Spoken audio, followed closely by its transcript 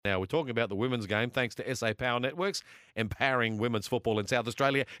Now, we're talking about the women's game thanks to SA Power Networks, empowering women's football in South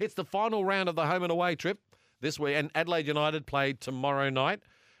Australia. It's the final round of the home and away trip this week, and Adelaide United play tomorrow night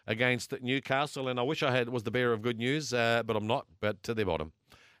against Newcastle, and I wish I was the bearer of good news, but I'm not, but to their bottom.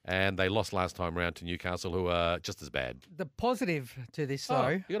 And they lost last time round to Newcastle, who are just as bad. The positive to this, though,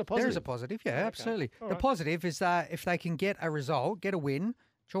 you got a positive? There is a positive, yeah, okay. absolutely. All the right. positive is that if they can get a result, get a win,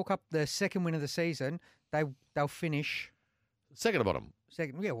 chalk up the second win of the season, they'll finish Second to bottom.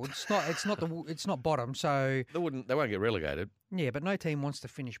 second. Yeah, well, it's not bottom. So They won't get relegated. yeah, but no team wants to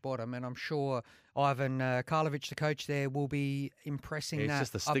finish bottom, and I'm sure Ivan Karlovic, the coach there, will be impressing It's that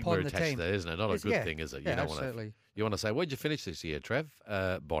just the stigma upon the attached team. there, isn't it? Not a good thing, is it? Yeah, absolutely. You want to say, where'd you finish this year, Trev?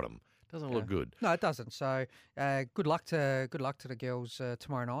 Bottom. Doesn't look good. No, it doesn't. So good luck to the girls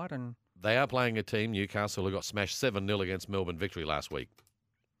tomorrow night. And They are playing a team, Newcastle, who got smashed 7-0 against Melbourne Victory last week.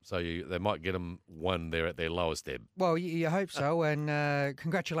 So they might get them one there at their lowest ebb. well, you hope so. And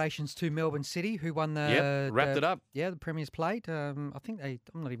congratulations to Melbourne City, who won Wrapped it up. Yeah, the Premier's Plate. I think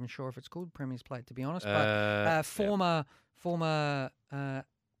I'm not even sure if it's called Premier's Plate, to be honest. But former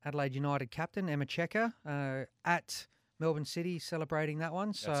Adelaide United captain Emma Checker at Melbourne City celebrating that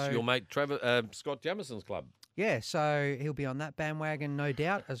one. So That's your mate Scott Jamison's club. yeah, so he'll be on that bandwagon, no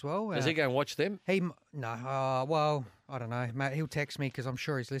doubt, as well. Does he go and watch them? Well, I don't know, mate. He'll text me because I'm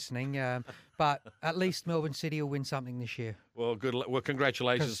sure he's listening. But at least Melbourne City will win something this year. Well, good. Well,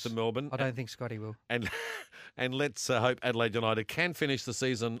 congratulations to Melbourne. I don't think Scotty will. And let's hope Adelaide United can finish the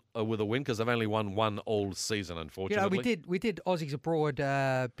season with a win, because they've only won one all season, unfortunately. We did Aussies abroad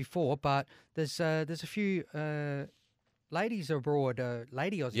before, but there's a few ladies abroad,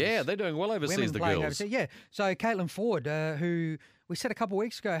 lady Aussies. Yeah, they're doing well overseas, women the playing girls. overseas. Yeah, so Caitlin Ford, who we said a couple of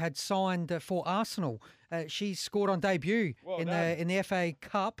weeks ago had signed for Arsenal. She scored on debut in the FA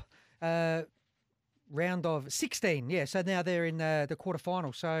Cup round of 16. Yeah, so now they're in the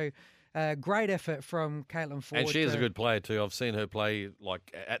quarterfinal. So great effort from Caitlin Ford. And she is a good player too. I've seen her play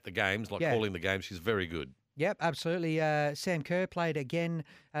like at the games, calling the games. She's very good. Yep, absolutely. Sam Kerr played again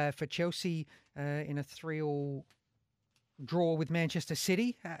for Chelsea in a 3-3 draw with Manchester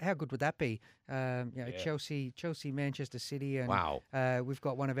City. How good would that be? Chelsea, Manchester City, and wow. We've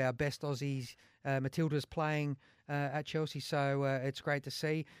got one of our best Aussies, Matilda's playing at Chelsea, so it's great to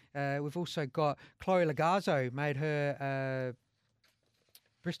see. We've also got Chloe Lagazzo made her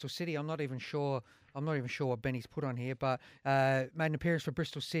Bristol City. I'm not even sure what Benny's put on here, but made an appearance for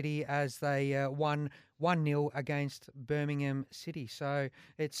Bristol City as they won 1-0 against Birmingham City. So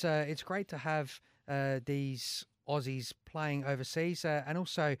it's great to have these Aussies playing overseas, and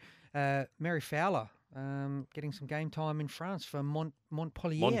also Mary Fowler getting some game time in France for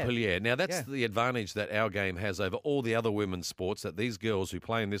Montpellier. Now, that's the advantage that our game has over all the other women's sports, that these girls who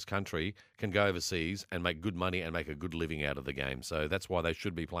play in this country can go overseas and make good money and make a good living out of the game. So that's why they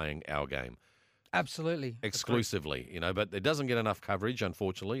should be playing our game. Absolutely. Exclusively, but it doesn't get enough coverage,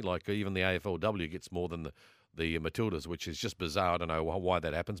 unfortunately. Like even the AFLW gets more than the Matildas, which is just bizarre. I don't know why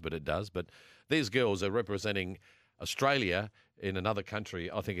that happens, but it does. But these girls are representing Australia in another country.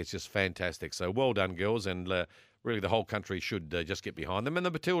 I think it's just fantastic. So well done, girls, and really the whole country should just get behind them. And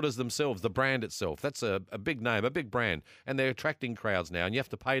the Matildas themselves, the brand itself, that's a big name, a big brand, and they're attracting crowds now, and you have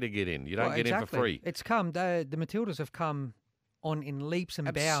to pay to get in. You don't get in for free. It's come, the Matildas have come on in leaps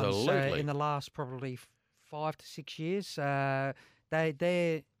and bounds in the last probably 5 to 6 years. They're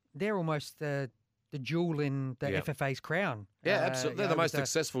almost the jewel in the FFA's crown. Yeah, absolutely. They're the most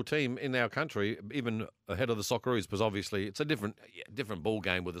successful team in our country, even ahead of the Socceroos, because obviously it's a different ball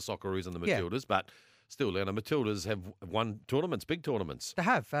game with the Socceroos and the Matildas, but still, the Matildas have won tournaments, big tournaments. They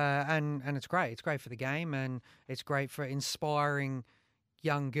have, and it's great. It's great for the game, and it's great for inspiring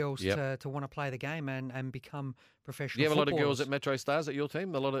young girls to want to play the game and become professional. Do you have a lot of girls at Metro Stars at your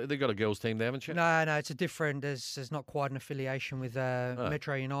team? They've got a girls team there, haven't you? No, it's a different. There's not quite an affiliation with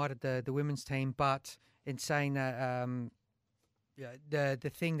Metro United, the women's team. But in saying that,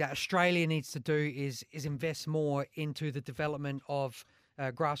 the thing that Australia needs to do is invest more into the development of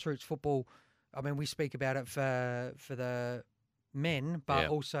grassroots football. I mean, we speak about it for the men, but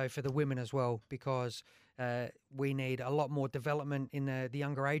also for the women as well, because we need a lot more development in the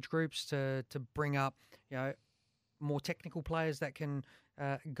younger age groups to bring up, more technical players that can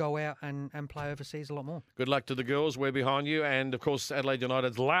go out and play overseas a lot more. Good luck to the girls. We're behind you. And, of course, Adelaide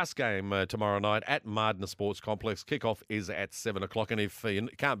United's last game tomorrow night at Mardner Sports Complex. Kickoff is at 7 o'clock. And if you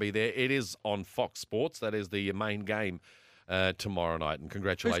can't be there, it is on Fox Sports. That is the main game tomorrow night. And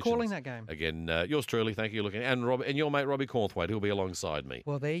congratulations. Who's calling that game? Again, yours truly. Thank you. And your mate Robbie Cornthwaite, who'll be alongside me.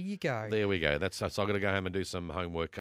 Well, there you go. There we go. So I've got to go home and do some homework.